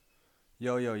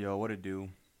Yo, yo, yo, what it do?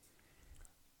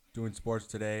 Doing sports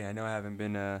today. I know I haven't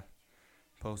been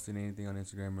posting anything on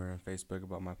Instagram or Facebook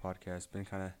about my podcast.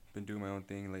 Been doing my own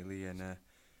thing lately and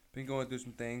been going through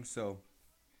some things.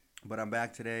 But I'm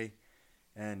back today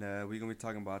and we're gonna be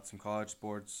talking about some college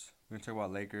sports. We're gonna talk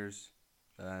about Lakers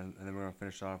and then we're gonna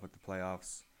finish off with the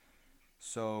playoffs.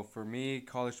 So for me,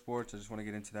 college sports, I just want to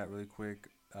get into that really quick.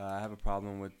 I have a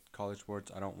problem with college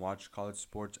sports. I don't watch college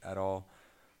sports at all.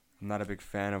 I'm not a big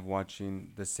fan of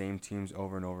watching the same teams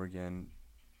over and over again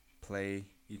play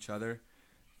each other.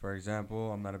 For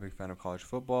example, I'm not a big fan of college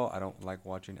football. I don't like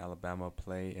watching Alabama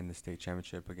play in the state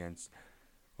championship against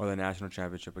or the national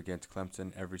championship against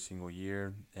Clemson every single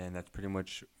year, and that's pretty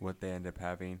much what they end up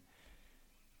having.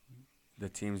 The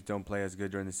teams don't play as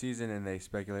good during the season, and they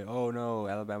speculate, oh no,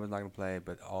 Alabama's not going to play,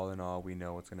 but all in all, we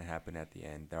know what's going to happen at the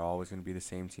end. They're always going to be the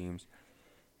same teams.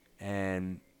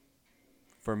 And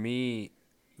for me,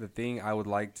 the thing I would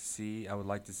like to see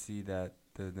that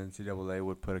the NCAA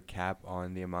would put a cap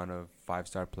on the amount of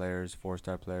 5-star players,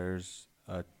 4-star players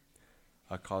a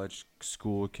college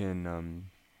school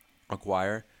can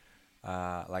acquire.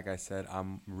 Like I said,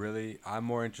 I'm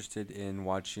more interested in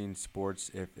watching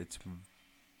sports if it's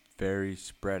very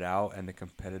spread out and the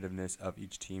competitiveness of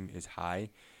each team is high.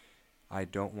 I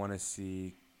don't want to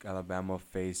see Alabama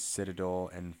face Citadel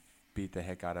and beat the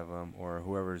heck out of them or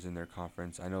whoever's in their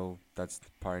conference. I know that's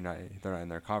probably not they're not in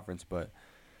their conference, but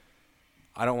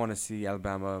I don't want to see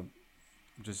Alabama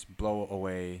just blow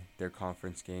away their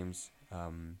conference games.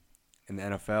 In the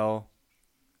NFL,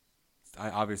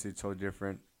 obviously it's so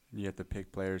different. You have to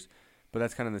pick players, but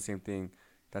that's kind of the same thing.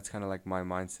 That's kind of like my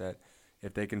mindset.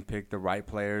 If they can pick the right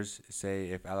players, say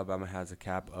if Alabama has a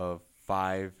cap of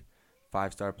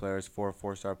five-star players,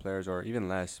 four-star players, or even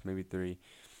less, maybe three.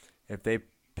 If they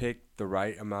pick the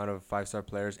right amount of 5-star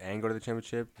players and go to the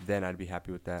championship, then I'd be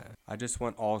happy with that. I just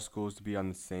want all schools to be on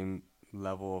the same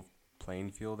level of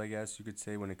playing field, I guess you could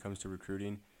say, when it comes to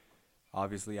recruiting.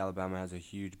 Obviously, Alabama has a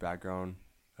huge background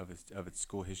of its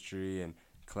school history and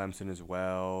Clemson as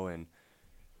well, and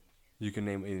you can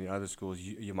name any other schools.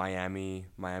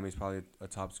 Miami's probably a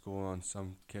top school on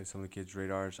some of the kids'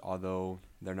 radars, although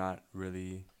they're not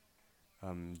really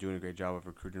doing a great job of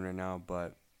recruiting right now.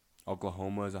 But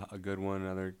Oklahoma is a good one,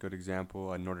 another good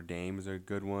example. Notre Dame is a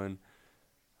good one.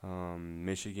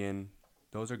 Michigan,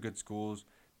 those are good schools.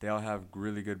 They all have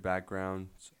really good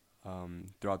backgrounds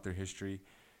throughout their history.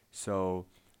 So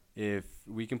if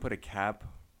we can put a cap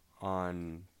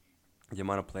on the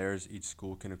amount of players each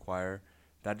school can acquire,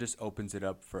 that just opens it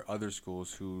up for other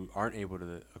schools who aren't able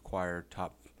to acquire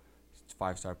top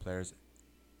 5-star players.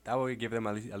 That would give them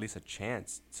at least a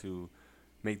chance to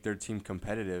make their team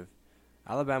competitive.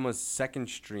 Alabama's second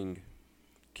string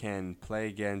can play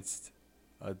against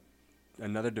a,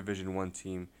 another Division 1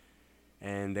 team,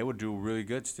 and they would do really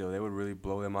good still. They would really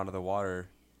blow them out of the water.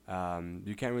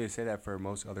 You can't really say that for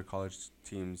most other college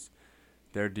teams.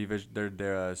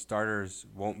 Their starters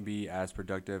won't be as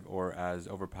productive or as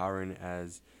overpowering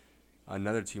as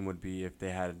another team would be if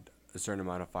they had a certain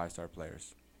amount of 5-star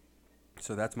players.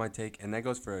 So that's my take, and that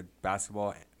goes for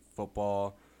basketball,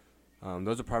 football.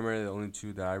 Those are primarily the only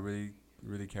two that I really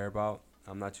care about.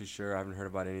 I'm not too sure. I haven't heard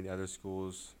about any of the other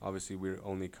schools. Obviously, we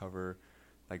only cover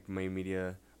like main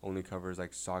media only covers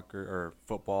like soccer or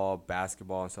football,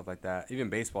 basketball, and stuff like that. Even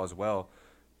baseball as well.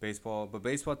 Baseball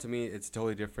to me it's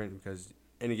totally different because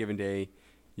any given day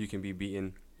you can be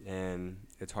beaten, and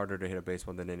it's harder to hit a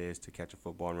baseball than it is to catch a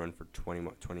football and run for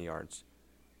 20 yards.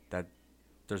 That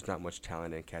there's not much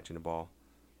talent in catching a ball,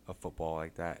 a football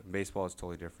like that. Baseball is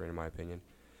totally different in my opinion.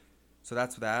 So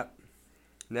that's that.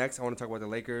 Next, I want to talk about the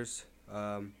Lakers.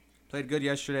 Played good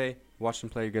yesterday. Watched them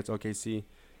play against OKC.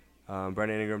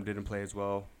 Brandon Ingram didn't play as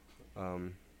well.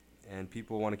 Um, and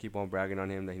people want to keep on bragging on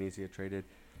him that he needs to get traded.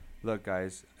 Look,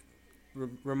 guys,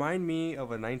 remind me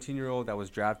of a 19-year-old that was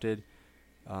drafted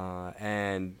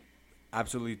and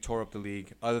absolutely tore up the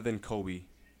league other than Kobe.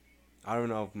 I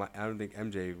don't think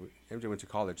MJ went to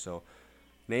college, so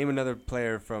name another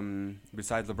player from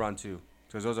besides LeBron too,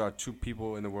 because those are two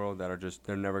people in the world that are just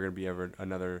they're never gonna be ever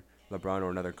another LeBron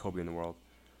or another Kobe in the world.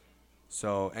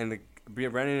 So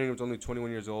Brandon Ingram's only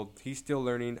 21 years old. He's still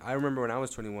learning. I remember when I was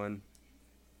 21.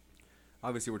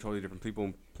 Obviously, we're totally different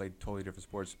people. Played totally different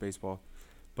sports, baseball.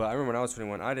 But I remember when I was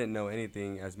 21, I didn't know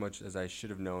anything as much as I should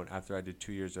have known after I did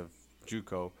 2 years of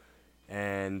JUCO.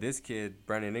 And this kid,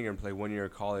 Brandon Ingram, played 1 year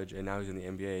of college, and now he's in the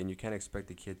NBA. And you can't expect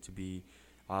the kid to be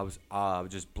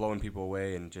just blowing people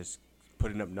away and just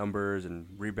putting up numbers and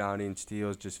rebounding,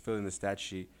 steals, just filling the stat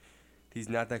sheet. He's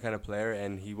not that kind of player,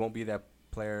 and he won't be that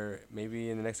player maybe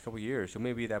in the next couple of years. He'll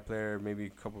maybe be that player maybe a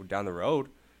couple down the road,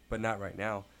 but not right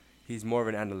now. He's more of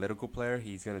an analytical player.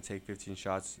 He's going to take 15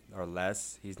 shots or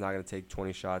less. He's not going to take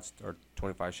 20 shots or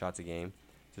 25 shots a game.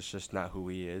 It's just not who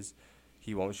he is.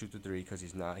 He won't shoot the three because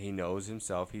he's not. He knows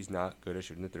himself he's not good at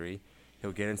shooting the three.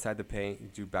 He'll get inside the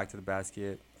paint, do back to the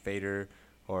basket, fader,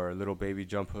 or a little baby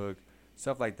jump hook,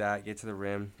 stuff like that. Get to the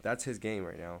rim. That's his game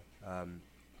right now.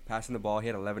 Passing the ball, he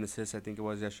had 11 assists, I think it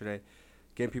was yesterday.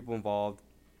 Getting people involved,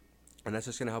 and that's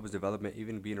just gonna help his development.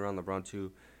 Even being around LeBron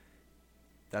too.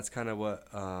 That's kind of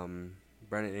what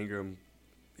Brandon Ingram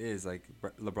is like.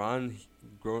 LeBron,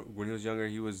 when he was younger,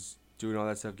 he was doing all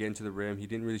that stuff, getting to the rim. He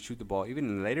didn't really shoot the ball.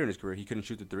 Even later in his career, he couldn't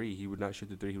shoot the three. He would not shoot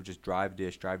the three. He would just drive,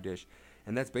 dish.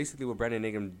 And that's basically what Brandon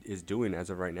Ingram is doing as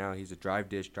of right now. He's a drive,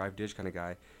 dish kind of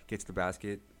guy. Gets the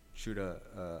basket, shoot a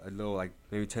little, like,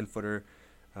 maybe 10-footer.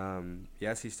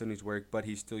 Yes, he still needs work, but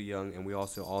he's still young, and we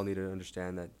also all need to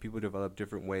understand that people develop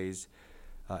different ways.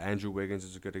 Andrew Wiggins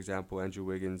is a good example. Andrew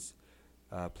Wiggins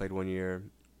played 1 year,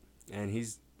 and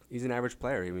he's an average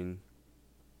player. I mean,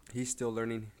 he's still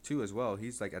learning too as well.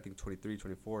 He's like, I think, 23,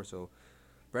 24. So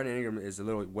Brandon Ingram is a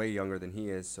little way younger than he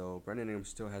is. So Brandon Ingram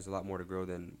still has a lot more to grow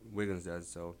than Wiggins does.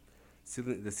 So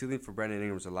the ceiling for Brandon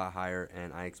Ingram is a lot higher,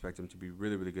 and I expect him to be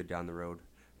really, really good down the road.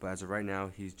 But as of right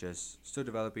now, he's just still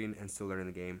developing and still learning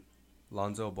the game.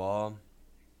 Lonzo Ball,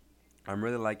 I'm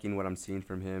really liking what I'm seeing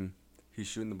from him. He's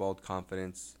shooting the ball with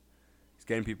confidence. He's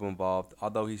getting people involved.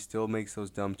 Although he still makes those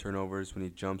dumb turnovers when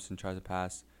he jumps and tries to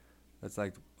pass. That's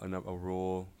like a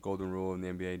rule, golden rule in the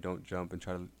NBA. Don't jump and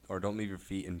don't leave your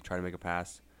feet and try to make a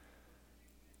pass.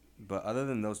 But other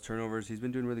than those turnovers, he's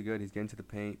been doing really good. He's getting to the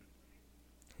paint.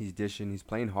 He's dishing. He's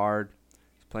playing hard.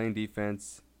 He's playing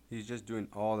defense. He's just doing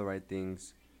all the right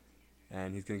things.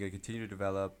 And he's going to continue to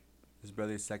develop. This is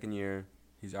barely his second year.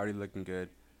 He's already looking good.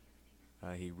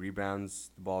 He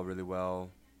rebounds the ball really well.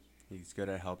 He's good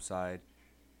at help side.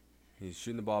 He's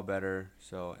shooting the ball better.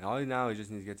 So all now he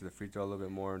just needs to get to the free throw a little bit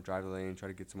more, drive the lane, try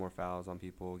to get some more fouls on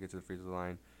people, get to the free throw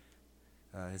line.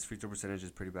 His free throw percentage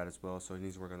is pretty bad as well, so he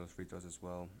needs to work on those free throws as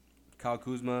well. Kyle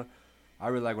Kuzma, I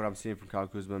really like what I'm seeing from Kyle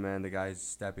Kuzma, man. The guy's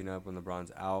stepping up when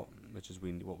LeBron's out, which is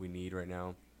what we need right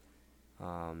now.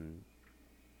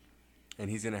 And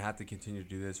he's going to have to continue to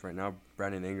do this. Right now,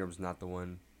 Brandon Ingram's not the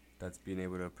one that's being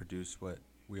able to produce what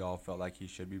we all felt like he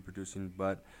should be producing.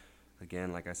 But,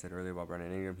 again, like I said earlier about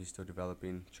Brandon Ingram, he's still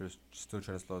developing, still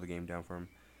trying to slow the game down for him.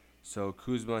 So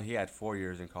Kuzma, he had 4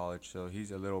 years in college, so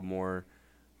he's a little more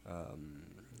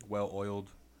well-oiled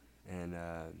and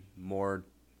more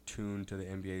tuned to the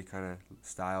NBA kind of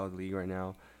style of the league right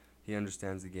now. He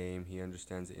understands the game. He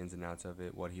understands the ins and outs of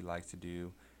it, what he likes to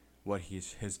do, what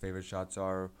his favorite shots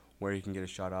are, where he can get a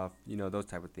shot off, those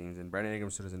type of things. And Brandon Ingram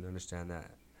still doesn't understand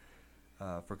that.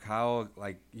 For Kyle,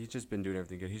 he's just been doing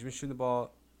everything good. He's been shooting the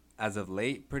ball, as of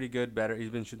late, pretty good, better.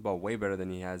 He's been shooting the ball way better than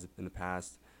he has in the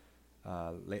past.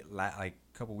 A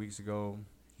couple weeks ago,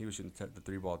 he was shooting the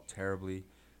three ball terribly.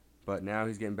 But now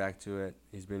he's getting back to it.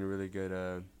 He's been a really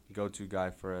good go-to guy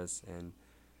for us. And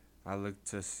I look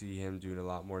to see him doing a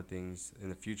lot more things in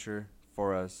the future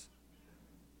for us.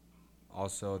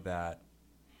 Also, that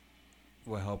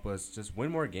will help us just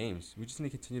win more games. We just need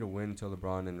to continue to win until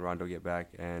LeBron and Rondo get back.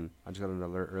 And I just got an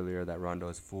alert earlier that Rondo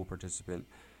is full participant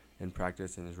in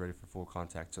practice and is ready for full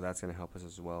contact. So that's going to help us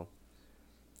as well.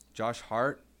 Josh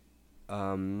Hart,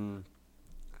 the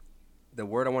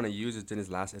word I want to use is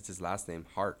it's his last name,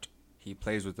 Hart. He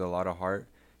plays with a lot of heart.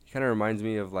 He kind of reminds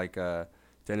me of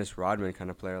Dennis Rodman kind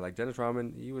of player. Like Dennis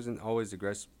Rodman, he wasn't always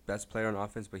the best player on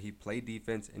offense, but he played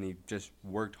defense and he just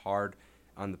worked hard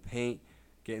on the paint,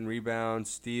 getting rebounds,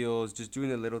 steals, just doing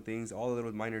the little things, all the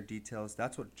little minor details.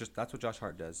 That's what Josh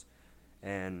Hart does.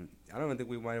 And I don't even think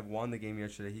we might have won the game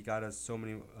yesterday. He got us so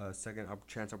many second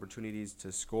chance opportunities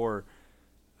to score.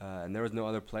 And there was no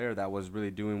other player that was really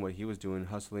doing what he was doing,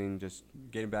 hustling, just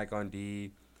getting back on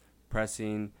D,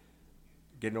 pressing,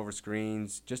 getting over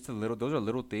screens. Those are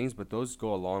little things, but those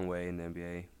go a long way in the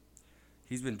NBA.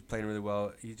 He's been playing really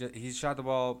well. He's shot the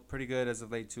ball pretty good as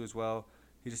of late too as well.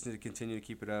 He just needs to continue to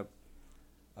keep it up.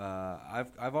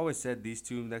 I've always said these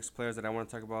two next players that I want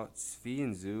to talk about, Svi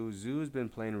and Zoo. Zoo's been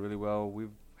playing really well.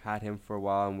 We've had him for a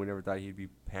while, and we never thought he'd be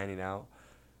panning out.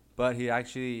 But he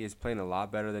actually is playing a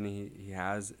lot better than he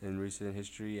has in recent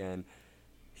history, and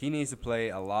he needs to play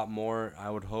a lot more. I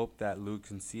would hope that Luke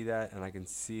can see that, and I can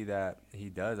see that he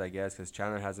does, I guess, because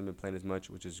Chandler hasn't been playing as much,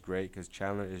 which is great because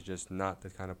Chandler is just not the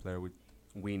kind of player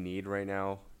we need right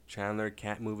now. Chandler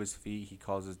can't move his feet. He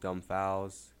causes dumb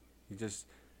fouls.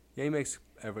 He makes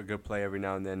a good play every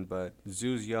now and then, but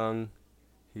Zoo's young.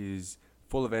 He's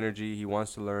full of energy. He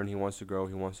wants to learn. He wants to grow.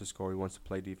 He wants to score. He wants to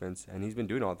play defense, and he's been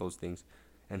doing all those things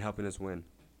and helping us win.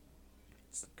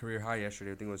 Career high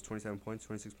yesterday. I think it was 27 points,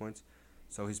 26 points.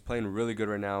 So he's playing really good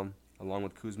right now, along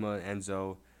with Kuzma and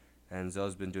Zoe. And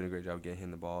Zoe's been doing a great job getting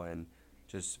him the ball and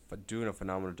just doing a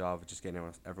phenomenal job of just getting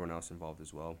everyone else involved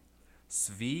as well.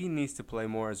 Svi needs to play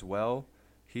more as well.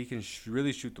 He can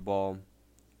really shoot the ball.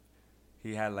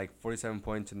 He had like 47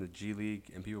 points in the G League,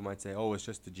 and people might say, oh, it's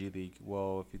just the G League.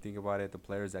 Well, if you think about it, the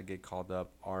players that get called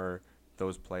up are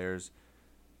those players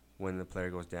when the player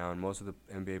goes down. Most of the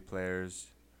NBA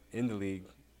players in the league,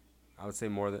 I would say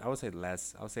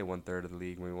less. I would say 1/3 of the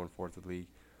league, maybe 1/4 of the league,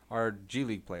 are G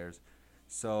League players.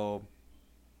 So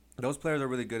those players are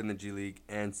really good in the G League,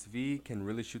 and Svi can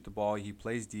really shoot the ball. He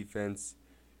plays defense.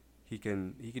 He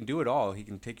can do it all. He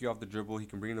can take you off the dribble. He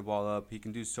can bring the ball up. He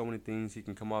can do so many things. He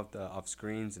can come off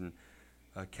screens and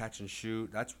catch and shoot.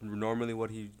 That's normally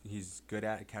what he's good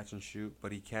at, catch and shoot.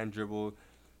 But he can dribble,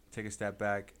 take a step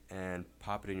back, and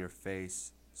pop it in your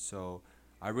face. So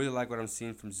I really like what I'm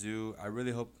seeing from Zoo. I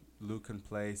really hope Luke can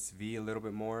play Svi a little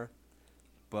bit more,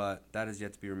 but that is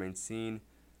yet to be remain seen.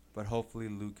 But hopefully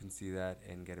Luke can see that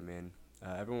and get him in.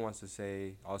 Everyone wants to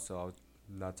say, also, I was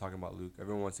not talking about Luke.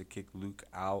 Everyone wants to kick Luke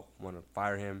out, want to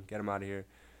fire him, get him out of here.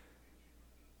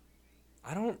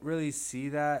 I don't really see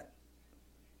that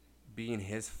being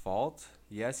his fault.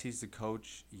 Yes, he's the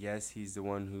coach. Yes, he's the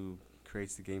one who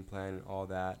creates the game plan and all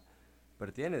that. But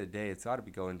at the end of the day, it's got to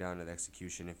be going down to the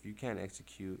execution. If you can't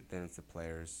execute, then it's the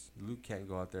players. Luke can't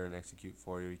go out there and execute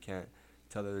for you. You can't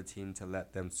tell the other team to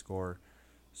let them score.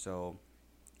 So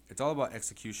it's all about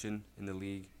execution in the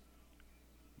league.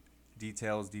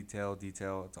 Details, detail,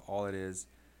 detail. It's all it is.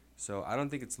 So I don't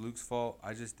think it's Luke's fault.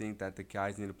 I just think that the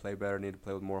guys need to play better, need to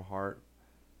play with more heart,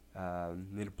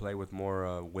 need to play with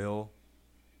more will,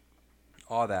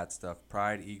 all that stuff.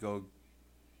 Pride, ego.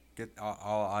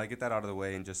 I'll get that out of the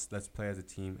way and just let's play as a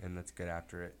team and let's get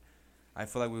after it. I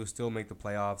feel like we will still make the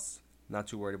playoffs. Not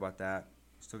too worried about that.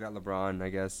 Still got LeBron, I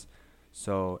guess.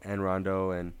 So and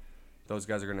Rondo, and those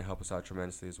guys are going to help us out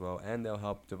tremendously as well, and they'll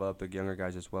help develop the younger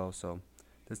guys as well. So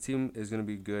this team is going to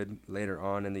be good later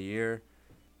on in the year,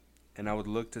 and I would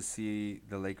look to see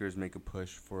the Lakers make a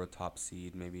push for a top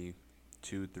seed, maybe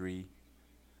 2, 3.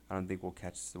 I don't think we'll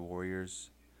catch the Warriors,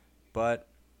 but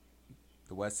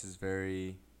the West is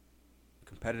very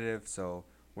competitive, so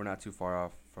we're not too far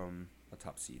off from a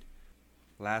top seed.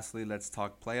 Lastly, let's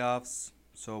talk playoffs.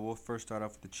 So we'll first start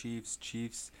off with the Chiefs.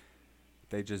 Chiefs,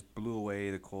 they just blew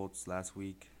away the Colts last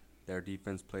week. Their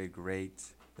defense played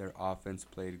great. Their offense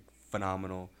played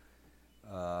phenomenal.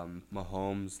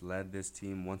 Mahomes led this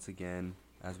team once again,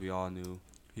 as we all knew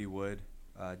he would.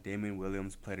 Damian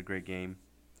Williams played a great game.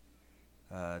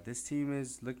 This team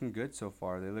is looking good so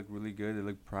far. They look really good. They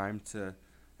look primed to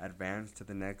advance to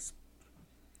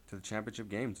the championship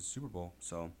game, to Super Bowl.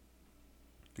 So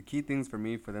the key things for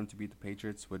me for them to beat the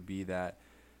Patriots would be that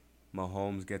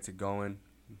Mahomes gets it going.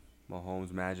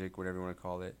 Mahomes magic, whatever you want to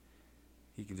call it.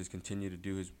 He can just continue to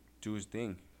do his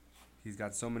thing. He's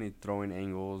got so many throwing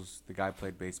angles. The guy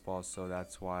played baseball, so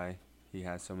that's why he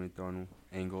has so many throwing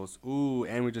angles. Ooh,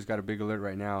 and we just got a big alert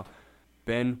right now.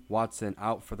 Ben Watson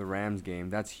out for the Rams game.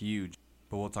 That's huge.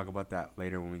 But we'll talk about that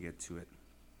later when we get to it.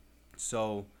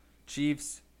 So,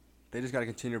 Chiefs, they just got to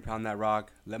continue to pound that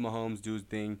rock. Let Mahomes do his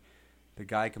thing. The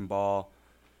guy can ball.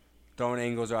 Throwing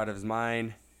angles are out of his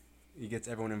mind. He gets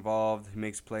everyone involved. He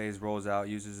makes plays, rolls out,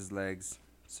 uses his legs.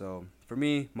 So, for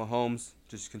me, Mahomes,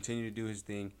 just continue to do his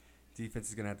thing. Defense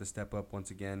is going to have to step up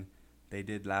once again. They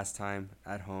did last time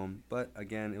at home. But,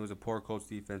 again, it was a poor Colts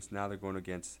defense. Now they're going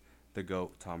against the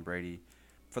GOAT, Tom Brady.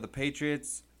 For the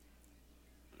Patriots,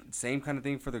 same kind of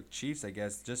thing for the Chiefs, I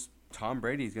guess. Just Tom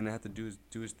Brady is going to have to do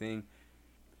his thing.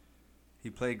 He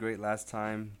played great last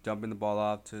time, dumping the ball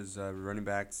off to his running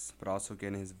backs, but also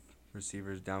getting his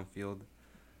receivers downfield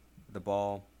the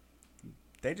ball.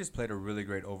 They just played a really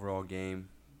great overall game,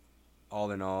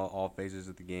 all in all phases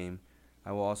of the game.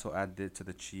 I will also add that to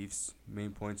the Chiefs'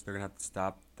 main points. They're going to have to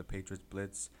stop the Patriots'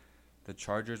 blitz. The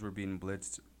Chargers were being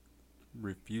blitzed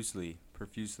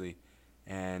profusely,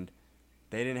 and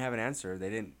they didn't have an answer. They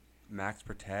didn't max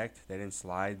protect. They didn't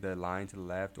slide the line to the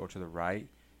left or to the right.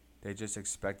 They just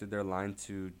expected their line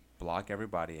to block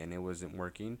everybody, and it wasn't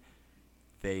working.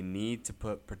 They need to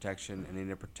put protection, and they need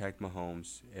to protect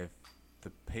Mahomes. If the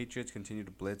Patriots continue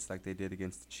to blitz like they did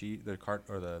against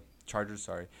the Chargers,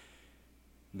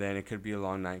 then it could be a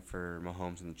long night for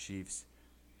Mahomes and the Chiefs.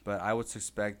 But I would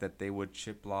suspect that they would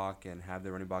chip block and have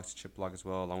their running backs chip block as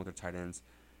well, along with their tight ends.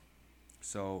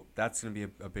 So that's going to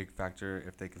be a big factor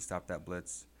if they can stop that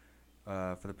blitz.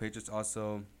 For the Patriots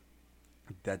also,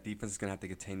 that defense is going to have to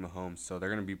contain Mahomes. So they're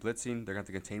going to be blitzing. They're going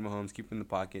to have to contain Mahomes, keep him in the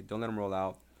pocket. Don't let him roll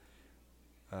out.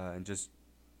 And just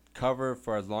cover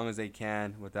for as long as they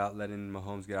can without letting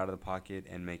Mahomes get out of the pocket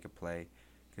and make a play.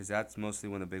 because that's mostly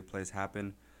when the big plays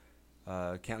happen.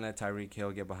 Can't let Tyreek Hill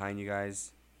get behind you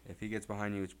guys. If he gets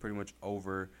behind you, it's pretty much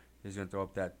over. He's gonna throw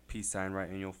up that peace sign right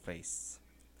in your face.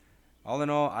 All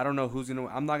in all, I don't know who's gonna.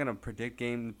 I'm not gonna predict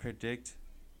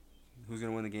who's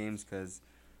gonna win the games because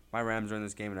my Rams are in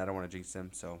this game and I don't want to jinx them.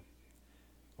 So,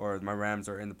 or my Rams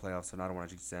are in the playoffs and I don't want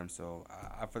to jinx them. So,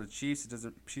 for the Chiefs, it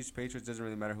doesn't. Chiefs Patriots doesn't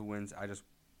really matter who wins. I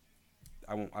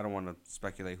won't. I don't want to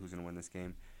speculate who's gonna win this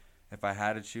game. If I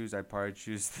had to choose, I'd probably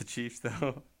choose the Chiefs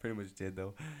though. Pretty much did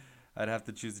though. I'd have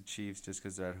to choose the Chiefs just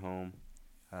because they're at home.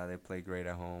 They play great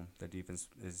at home. Their defense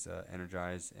is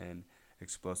energized and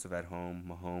explosive at home.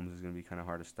 Mahomes is going to be kind of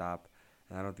hard to stop.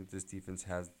 And I don't think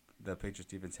the Patriots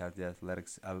defense has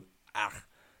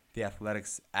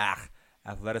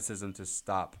athleticism to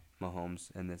stop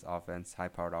Mahomes in this offense,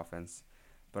 high-powered offense.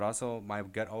 But also, my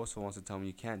gut also wants to tell me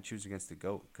you can't choose against the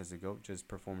GOAT because the GOAT just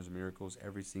performs miracles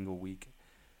every single week,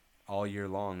 all year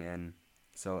long. And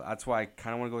so that's why I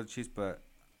kind of want to go with the Chiefs, but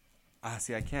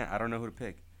see, I can't. I don't know who to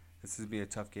pick. This is going to be a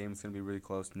tough game. It's going to be really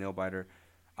close, nail biter.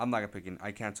 I'm not going to pick it.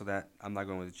 I cancel that. I'm not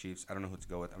going with the Chiefs. I don't know who to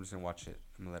go with. I'm just going to watch it.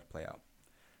 I'm going to let it play out.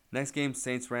 Next game,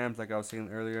 Saints-Rams, like I was saying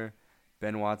earlier.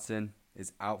 Ben Watson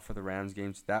is out for the Rams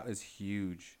games. That is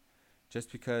huge.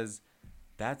 Just because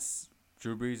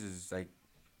Drew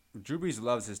Brees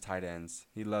loves his tight ends.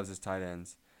 He loves his tight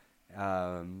ends.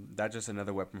 That's just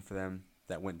another weapon for them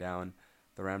that went down.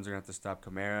 The Rams are going to have to stop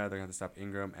Kamara. They're going to have to stop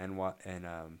Ingram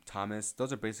and Thomas.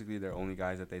 Those are basically their only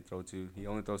guys that they throw to. He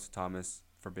only throws to Thomas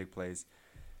for big plays.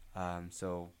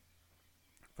 So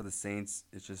for the Saints,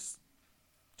 it's just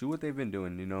do what they've been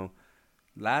doing.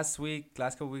 Last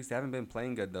couple weeks, they haven't been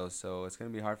playing good, though. So it's going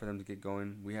to be hard for them to get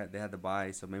going. They had the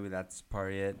bye, so maybe that's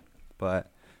probably it. But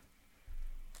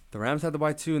the Rams had the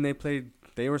bye, too, and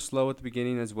they were slow at the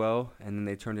beginning as well, and then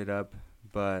they turned it up.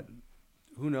 But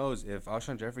who knows? If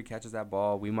Alshon Jeffrey catches that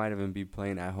ball, we might even be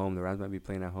playing at home. The Rams might be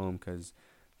playing at home because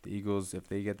the Eagles, if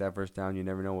they get that first down, you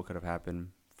never know what could have happened.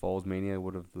 Foles mania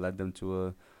would have led them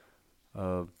to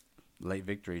a late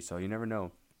victory, so you never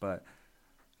know. But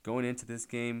going into this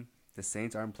game, the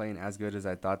Saints aren't playing as good as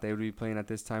I thought they would be playing at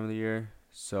this time of the year.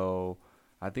 So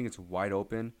I think it's wide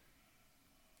open.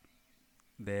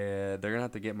 They're going to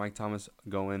have to get Mike Thomas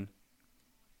going.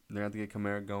 They're going to have to get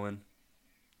Kamara going.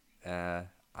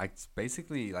 It's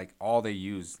basically like all they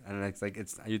use, and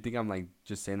it's you think I'm like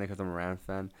just saying that because I'm a Rams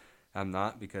fan. I'm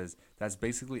not, because that's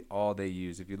basically all they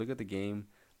use. If you look at the game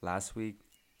last week,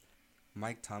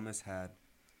 Mike Thomas had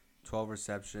 12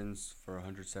 receptions for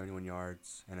 171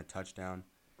 yards and a touchdown.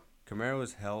 Kamara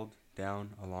was held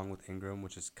down along with Ingram,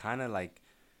 which is kind of like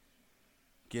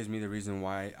gives me the reason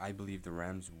why I believe the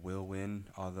Rams will win,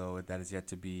 although that is yet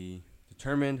to be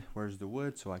determined. Where's the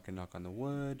wood so I can knock on the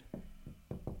wood?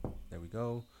 There we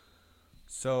go.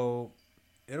 So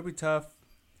it'll be tough.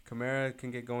 Kamara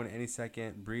can get going any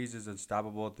second. Breeze is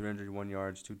unstoppable, 301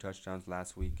 yards, 2 touchdowns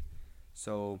last week.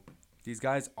 So these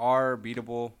guys are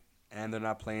beatable, and they're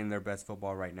not playing their best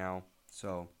football right now.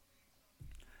 So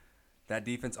that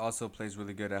defense also plays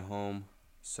really good at home.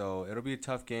 So it'll be a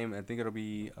tough game. I think it'll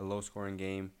be a low-scoring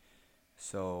game.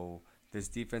 So this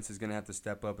defense is going to have to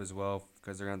step up as well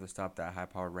because they're going to have to stop that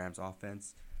high-powered Rams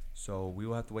offense. So we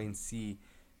will have to wait and see.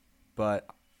 But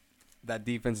that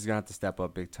defense is going to have to step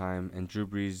up big time. And Drew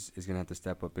Brees is going to have to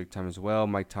step up big time as well.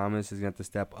 Mike Thomas is going to have to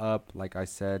step up, like I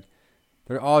said.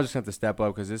 They're all just going to have to step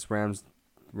up because this Rams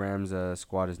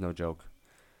squad is no joke.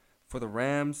 For the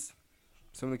Rams,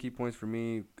 some of the key points for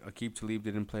me, Aqib Talib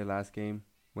didn't play last game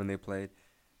when they played.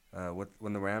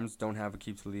 When the Rams don't have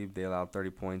Aqib Talib, they allow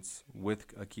 30 points.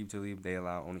 With Aqib Talib, they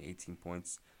allow only 18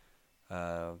 points.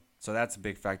 So that's a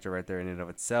big factor right there in and of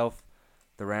itself.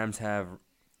 The Rams have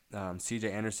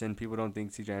C.J. Anderson. People don't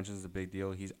think C.J. Anderson is a big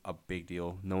deal. He's a big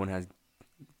deal.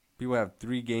 People have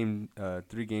three games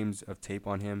of tape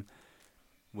on him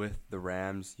with the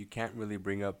Rams. You can't really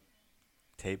bring up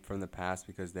tape from the past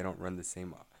because they don't run the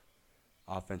same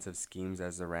offensive schemes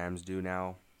as the Rams do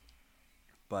now.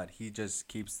 But he just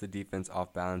keeps the defense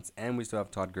off balance. And we still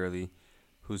have Todd Gurley,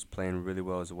 who's playing really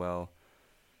well as well.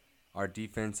 Our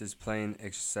defense is playing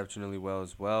exceptionally well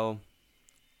as well.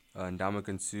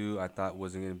 Ndamukong Suh, I thought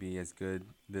wasn't going to be as good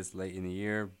this late in the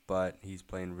year, but he's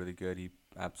playing really good. He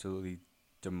absolutely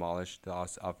demolished the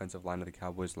offensive line of the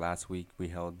Cowboys last week. We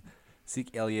held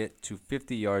Zeke Elliott to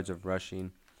 50 yards of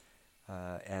rushing,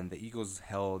 and the Eagles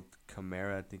held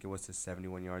Kamara, I think it was, to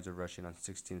 71 yards of rushing on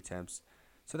 16 attempts.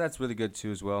 So that's really good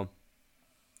too as well.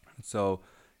 So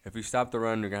if we stop the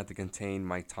run, we're going to have to contain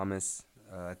Mike Thomas.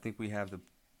 I think we have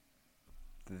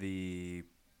the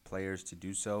players to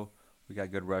do so. We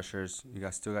got good rushers.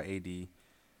 Still got AD.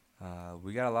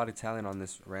 We got a lot of talent on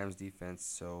this Rams defense.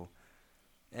 So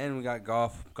And we got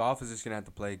Goff. Goff is just gonna have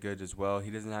to play good as well.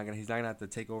 He's not gonna have to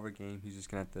take over a game. He's just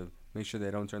gonna have to make sure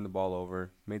they don't turn the ball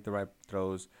over, make the right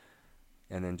throws,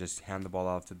 and then just hand the ball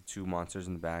off to the two monsters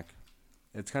in the back.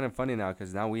 It's kind of funny now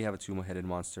because now we have a two-headed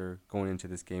monster going into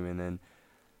this game, and then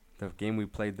the game we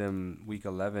played them week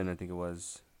 11, I think it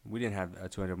was, we didn't have a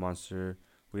two-headed monster.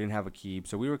 We didn't have a keep,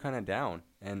 so we were kind of down,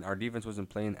 and our defense wasn't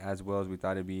playing as well as we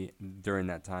thought it'd be during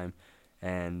that time.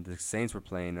 And the Saints were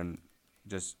playing, and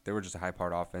they were just a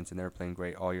high-powered offense, and they were playing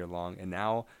great all year long. And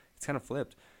now it's kind of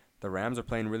flipped. The Rams are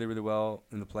playing really, really well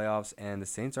in the playoffs, and the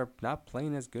Saints are not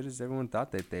playing as good as everyone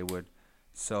thought that they would.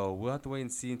 So we'll have to wait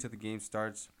and see until the game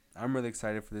starts. I'm really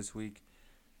excited for this week.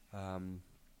 Going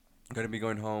to be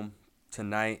going home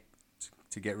tonight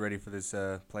to get ready for this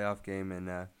playoff game,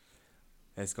 and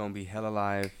it's going to be hella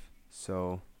live.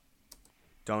 So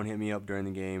don't hit me up during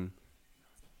the game.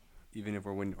 Even if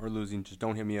we're winning or losing, just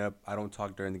don't hit me up. I don't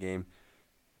talk during the game,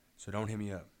 so don't hit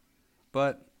me up.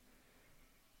 But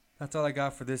that's all I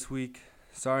got for this week.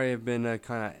 Sorry I've been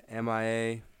kind of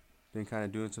MIA. Been kind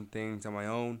of doing some things on my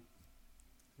own.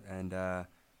 And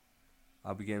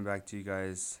I'll be getting back to you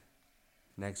guys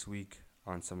next week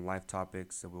on some life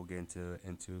topics that we'll get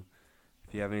into.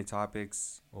 If you have any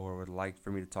topics or would like for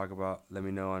me to talk about, let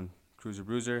me know on Cruiser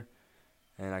Bruiser,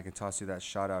 and I can toss you that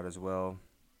shout out as well.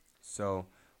 So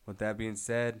with that being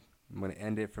said, I'm going to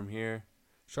end it from here.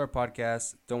 Short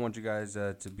podcast. Don't want you guys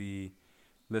to be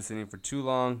listening for too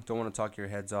long. Don't want to talk your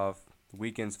heads off. The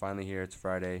weekend's finally here. It's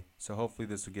Friday. So hopefully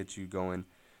this will get you going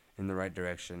in the right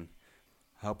direction.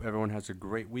 I hope everyone has a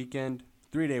great weekend.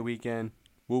 3-day weekend.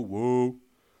 Woo woo.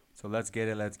 So let's get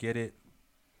it.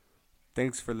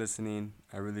 Thanks for listening.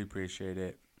 I really appreciate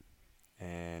it.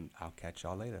 And I'll catch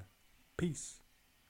y'all later. Peace.